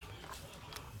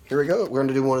Here we go. We're going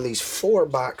to do one of these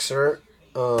 4-boxer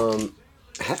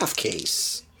half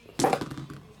case.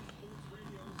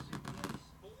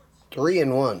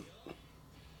 3-in-1.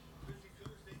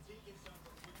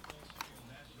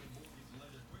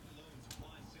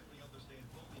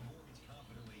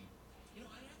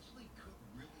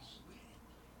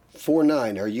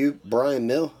 $4.9. Are you Brian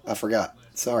Mill? I forgot.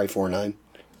 Sorry, 4.9.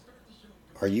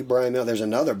 Are you Brian Mill? There's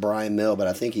another Brian Mill, but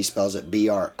I think he spells it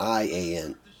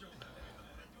B-R-I-A-N.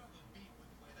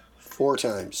 4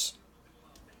 times.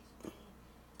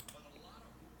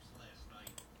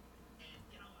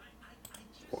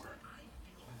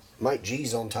 Mike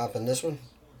G's on top in this one.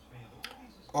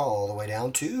 All the way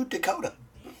down to Dakota.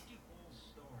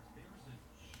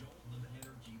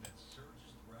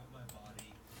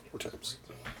 Four times.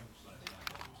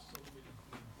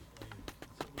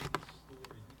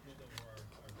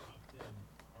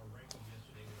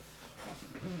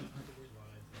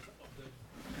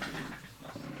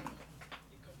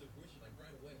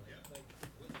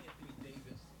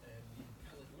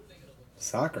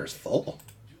 Soccer's full.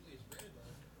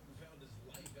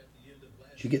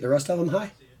 Did you get the rest of them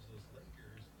high?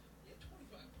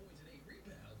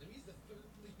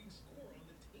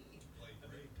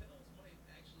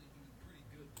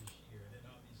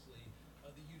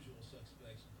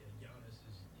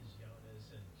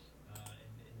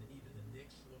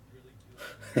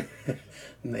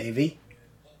 Maybe.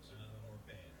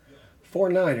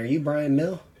 4.9. Are you Brian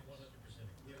Mill?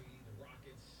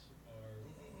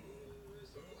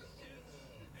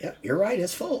 Yep, you're right.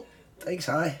 It's full. Thanks,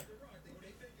 Hi.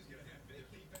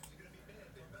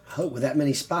 I hope with that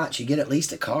many spots you get at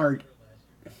least a card.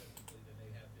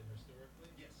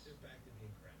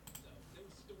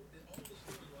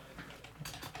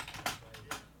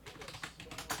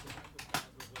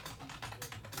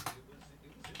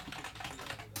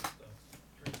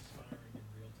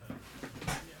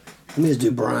 Let me just do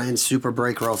Brian's super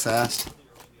break real fast.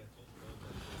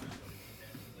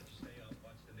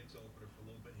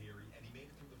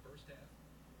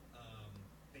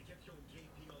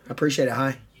 I appreciate it,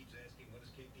 Hi.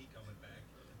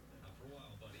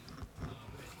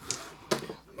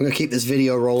 I'm going to keep this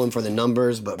video rolling for the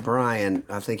numbers, but Brian,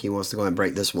 I think he wants to go and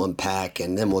break this one pack,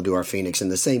 and then we'll do our Phoenix in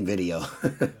the same video.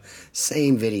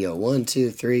 Same video. 1, 2,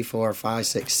 3, 4, 5,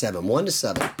 6, 7. 1 to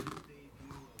 7.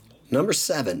 Number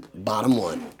 7, bottom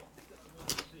 1.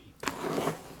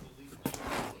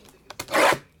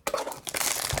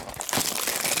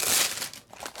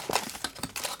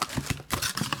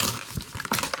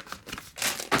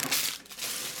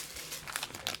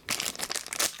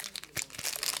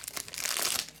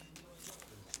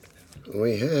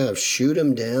 We have Shoot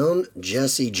 'em Down,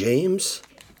 Jesse James,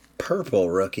 purple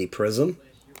rookie prism.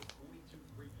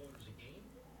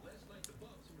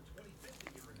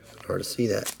 Hard to see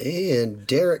that. And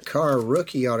Derek Carr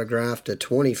rookie autograph to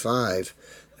 25.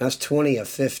 That's 20 of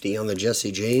 50 on the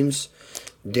Jesse James.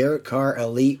 Derek Carr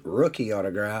elite rookie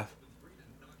autograph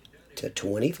to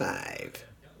 25.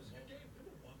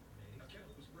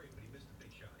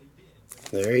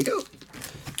 There you go.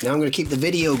 Now I'm going to keep the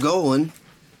video going.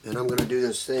 And I'm going to do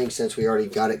this thing since we already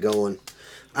got it going.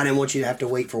 I didn't want you to have to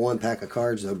wait for one pack of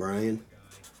cards, though, Brian.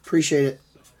 Appreciate it.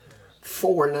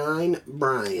 4.9,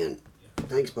 Brian.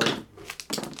 Thanks, buddy.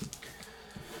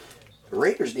 The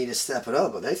Raiders need to step it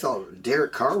up, but they thought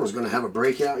Derek Carr was going to have a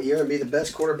breakout year and be the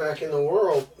best quarterback in the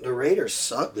world. The Raiders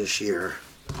suck this year.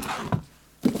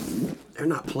 They're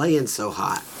not playing so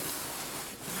hot.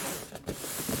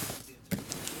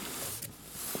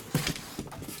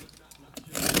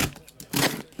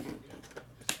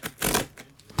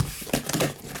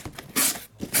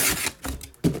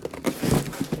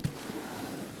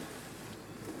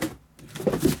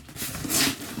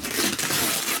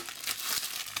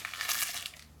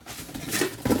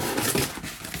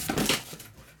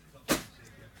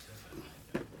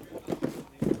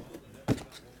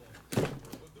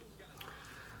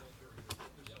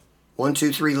 One,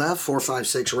 two, three left, 4, 5,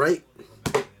 6 right.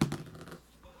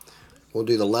 We'll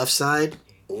do the left side,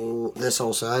 this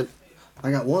whole side. I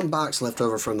got one box left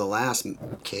over from the last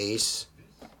case.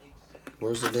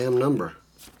 Where's the damn number?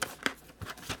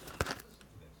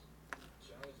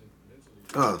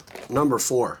 Oh, number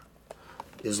 4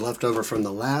 is left over from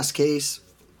the last case.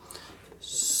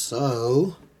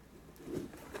 So,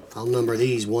 I'll number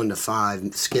these 1 to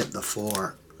 5, skip the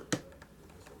 4.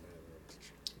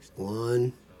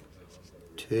 1,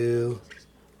 2,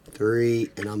 3,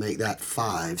 and I'll make that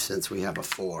 5 since we have a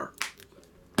 4.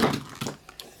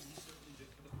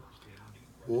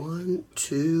 1,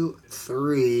 2,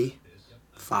 3,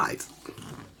 5.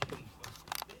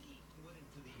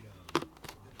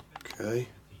 Okay.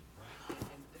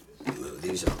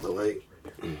 move these out of the way.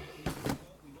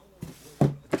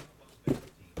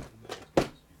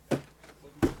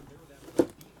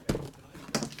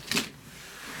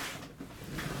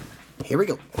 Here we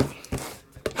go.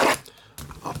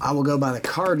 I will go by the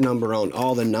card number on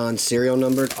all the non-serial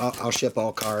numbered. I'll ship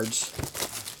all cards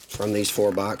from these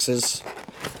 4 boxes,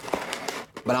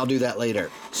 but I'll do that later.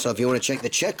 So if you want to check the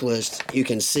checklist, you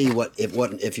can see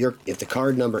if the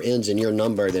card number ends in your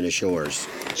number, then it's yours.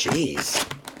 Jeez,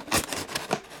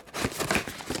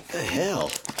 what the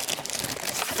hell?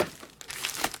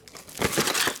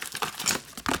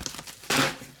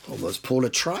 Almost pulled a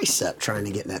tricep trying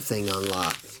to get that thing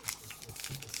unlocked.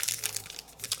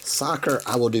 Soccer,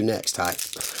 I will do next, Ty.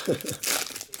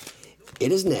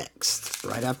 It is next,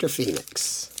 right after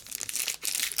Phoenix.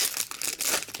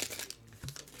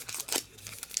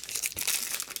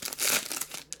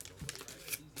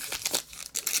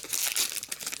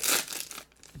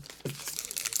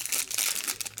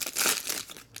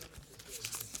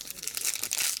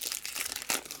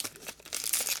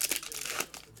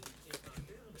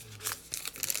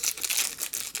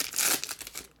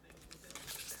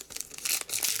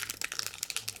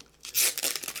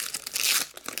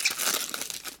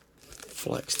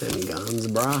 Flex them guns,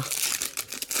 brah.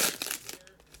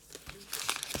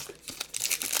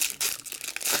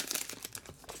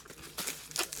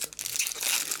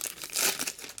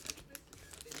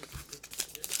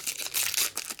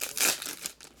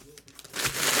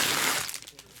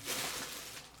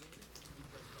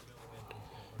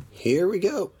 Here we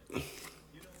go.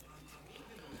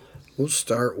 We'll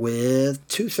start with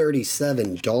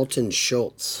 237, Dalton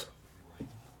Schultz.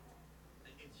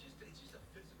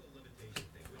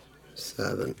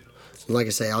 7. Like I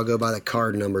say, I'll go by the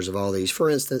card numbers of all these. For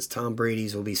instance, Tom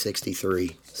Brady's will be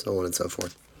 63, so on and so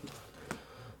forth.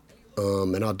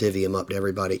 And I'll divvy them up to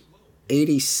everybody.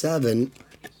 87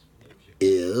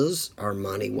 is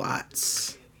Armani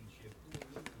Watts.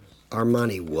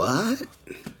 Armani what?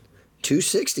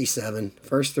 267.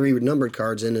 First 3 numbered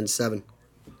cards in 7.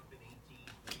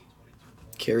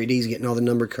 Kerry D's getting all the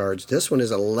numbered cards. This one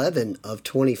is 11 of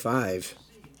 25.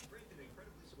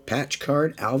 Patch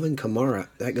card, Alvin Kamara.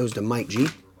 That goes to Mike G.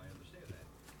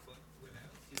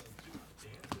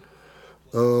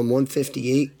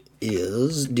 158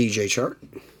 is DJ Chart.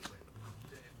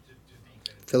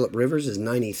 Phillip Rivers is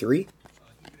 93.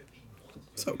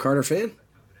 What's up, Carter fan?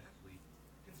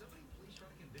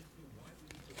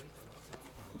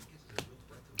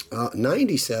 Uh,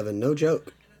 97, no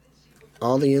joke.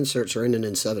 All the inserts are ending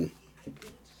in 7.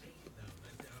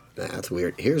 That's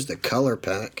weird. Here's the color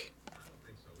pack.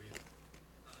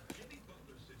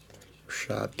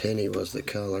 Rashad Penny was the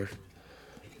color.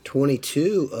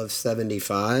 22 of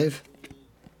 75.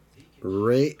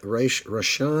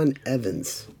 Rashawn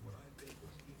Evans.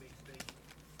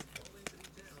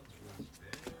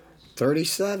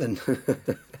 37.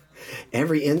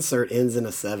 Every insert ends in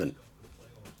a 7.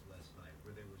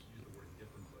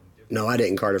 No, I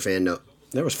didn't, Carter fan. No,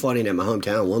 there was flooding in my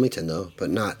hometown, Wilmington, though, but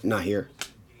not here.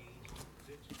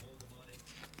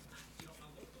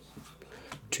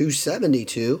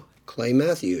 272, Clay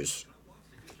Matthews.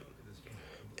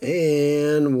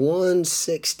 And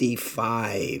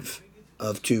 165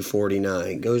 of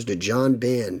 249 goes to John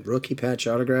Ben. Rookie patch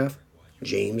autograph,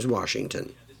 James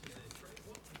Washington.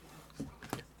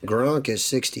 Gronk is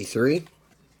 63.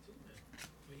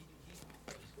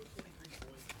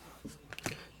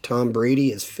 Tom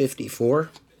Brady is 54.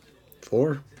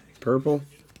 4, purple.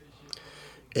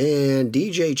 And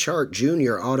DJ Chark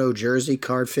Jr. auto jersey,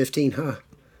 card 15. Huh.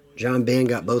 John Ben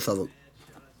got both of them.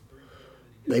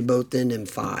 They both end in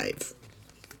 5.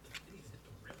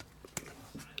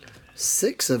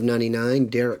 6 of 99,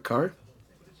 Derek Carr.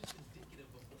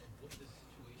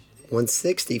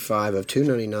 165 of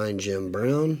 299, Jim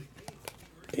Brown.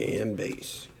 And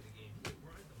base.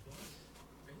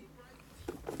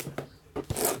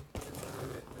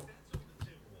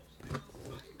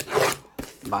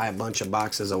 Buy a bunch of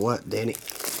boxes of what, Danny?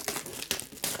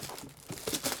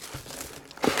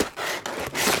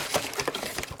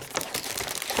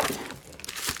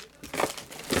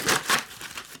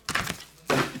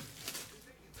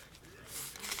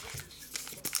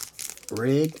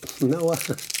 Rigged? Noah.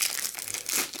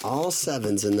 All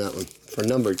 7s in that one for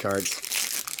numbered cards.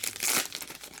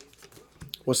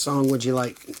 What song would you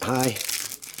like? Hi.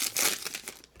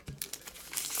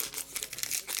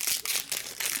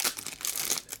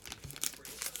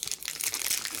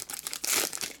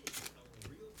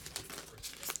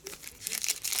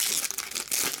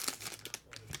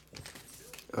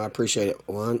 I appreciate it.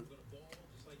 1.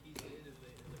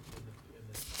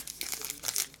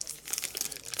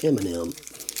 Eminem.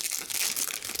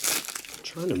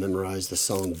 Trying to memorize the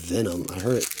song Venom. I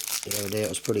heard it the other day. It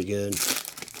was pretty good.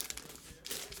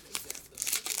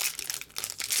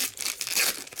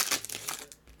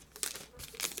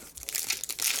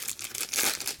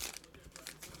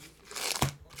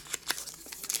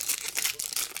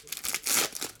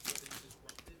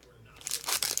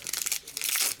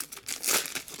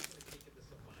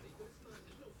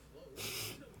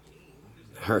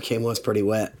 Hurricane was pretty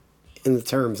wet. In the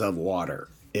terms of water,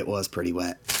 it was pretty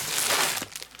wet.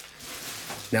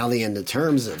 Now, in the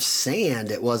terms of sand,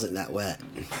 it wasn't that wet.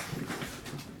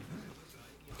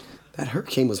 That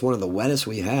hurricane was one of the wettest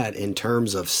we had in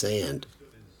terms of sand.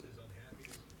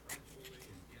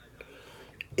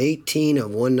 18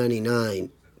 of 199,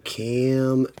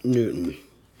 Cam Newton.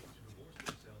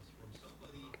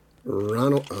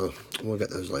 Ronald, we'll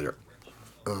get those later.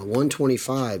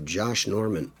 125, Josh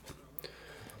Norman.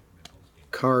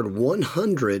 Card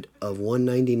 100 of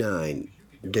 199,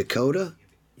 Dakota.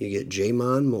 You get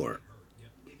Jamon Moore.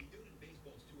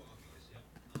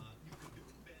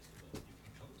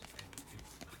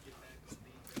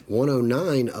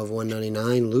 109 of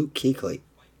 199, Luke Kuechly.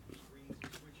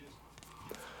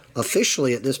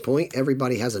 Officially, at this point,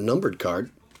 everybody has a numbered card.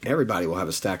 Everybody will have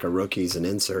a stack of rookies and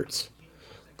inserts.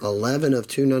 11 of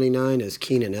 299 is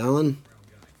Keenan Allen.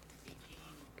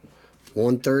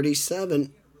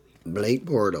 137, Blake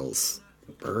Bortles.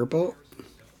 Purple.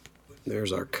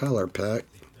 There's our color pack.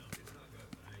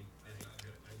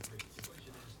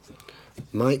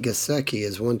 Mike Gesicki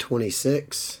is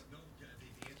 126.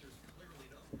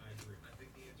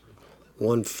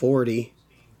 140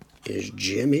 is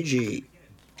Jimmy G.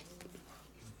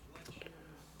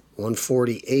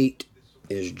 148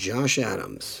 is Josh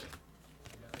Adams.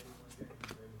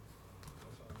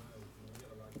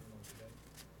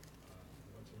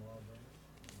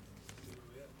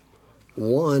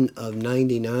 One of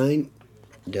 99,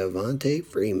 Devontae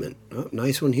Freeman. Oh,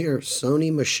 nice one here.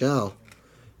 Sony Michel,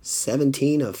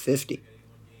 17 of 50.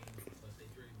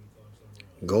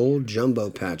 Gold jumbo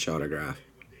patch autograph.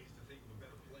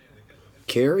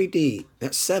 Kerry D.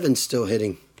 That 7's still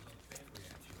hitting.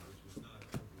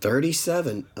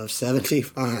 37 of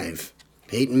 75.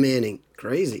 Peyton Manning.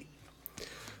 Crazy.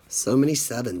 So many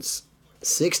 7s.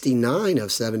 69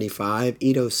 of 75,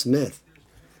 Ito Smith.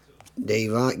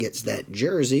 Dave Ott gets that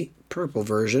jersey, purple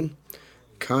version.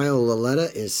 Kyle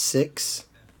Laletta is 6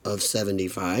 of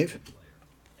 75.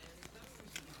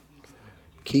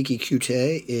 Kiki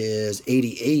Kute is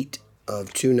 88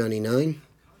 of 299.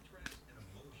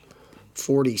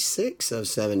 46 of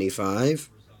 75,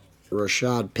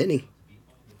 Rashad Penny.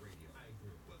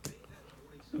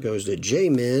 Goes to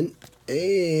J-Men.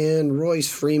 And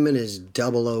Royce Freeman is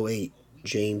 008,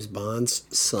 James Bond's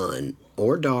son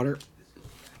or daughter.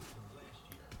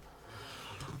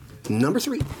 Number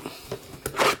 3. I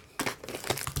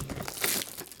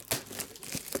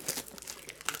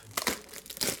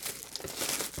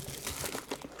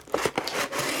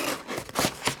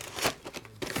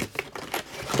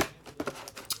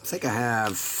think I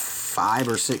have 5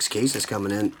 or 6 cases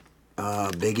coming in,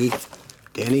 Biggie,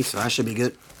 Danny, so I should be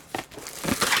good.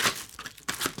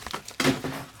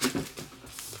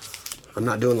 I'm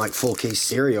not doing like full case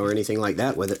cereal or anything like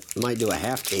that with it. Might do a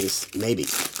half case, maybe.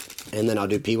 And then I'll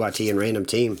do PYT and random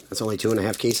team. That's only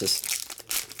 2.5 cases.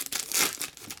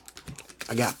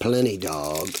 I got plenty,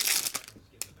 dog.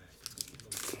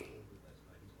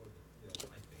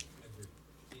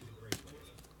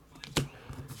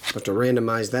 Have to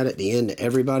randomize that at the end to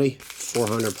everybody.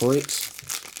 400 points.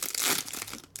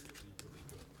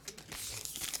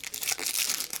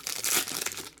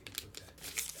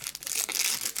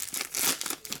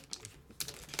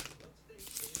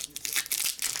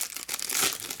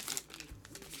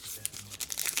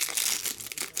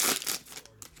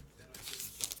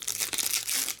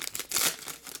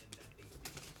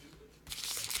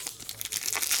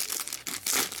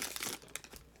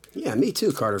 Yeah, me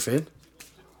too, Carter fan.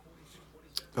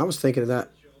 I was thinking of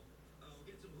that.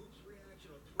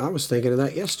 I was thinking of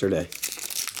that yesterday.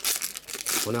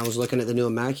 When I was looking at the new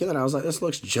Immaculate, I was like, this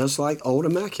looks just like old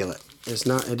Immaculate. It's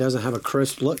not, it doesn't have a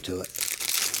crisp look to it.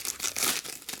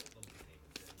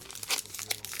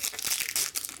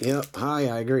 Yep, hi,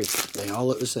 I agree. They all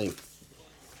look the same.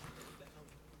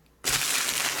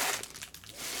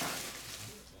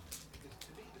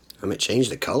 I mean, change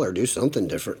the color, do something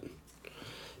different.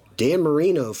 Dan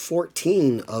Marino,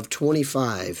 14 of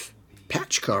 25.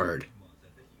 Patch card.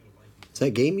 Is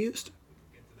that game used?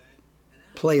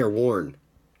 Player worn.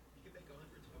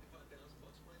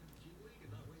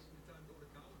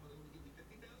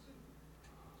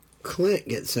 Clint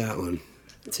gets that one.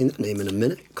 Haven't seen that name in a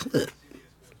minute. Clint.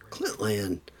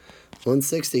 Clintland.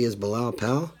 160 is Bilal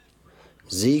Powell.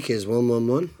 Zeke is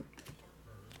 111.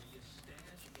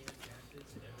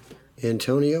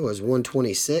 Antonio is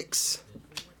 126.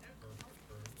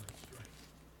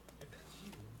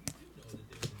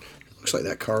 Looks like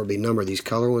that car will be numbered, these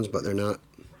color ones, but they're not.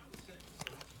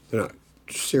 They're not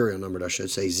serial numbered, I should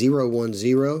say.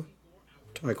 010,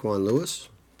 Tyquan Lewis.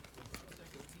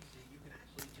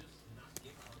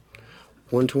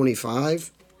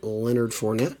 125, Leonard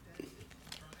Fournette.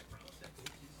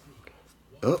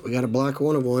 Oh, we got a black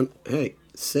 1 of 1. Hey,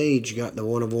 Sage got the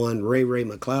 1 of 1 Ray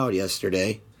McLeod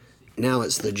yesterday. Now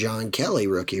it's the John Kelly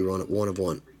rookie 1 of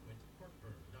 1.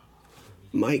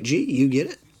 Mike G, you get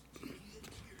it.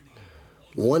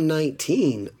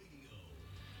 119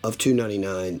 of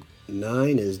 299.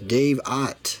 9 is Dave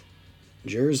Ott.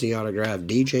 Jersey autograph,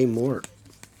 DJ Moore.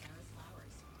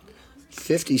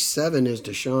 57 is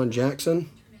Deshaun Jackson.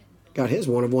 Got his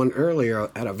 1 of 1 earlier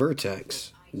at a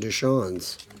Vertex.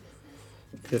 Deshaun's.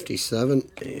 57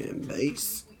 and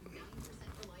base.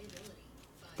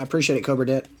 I appreciate it, Cobra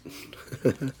Debt.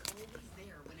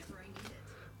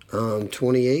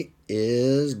 28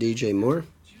 is DJ Moore.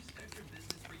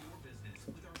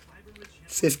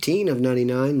 15 of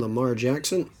 99, Lamar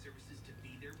Jackson.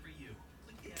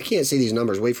 If you can't see these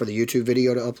numbers, wait for the YouTube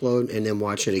video to upload and then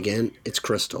watch it again. It's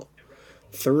crystal.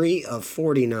 3 of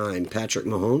 49, Patrick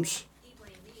Mahomes.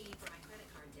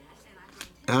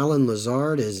 Alan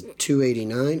Lazard is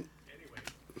 289.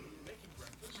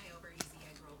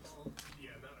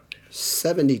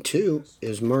 72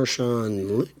 is Marshawn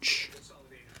Lynch.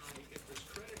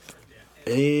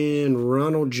 And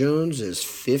Ronald Jones is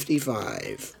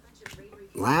 55.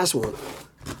 Last one.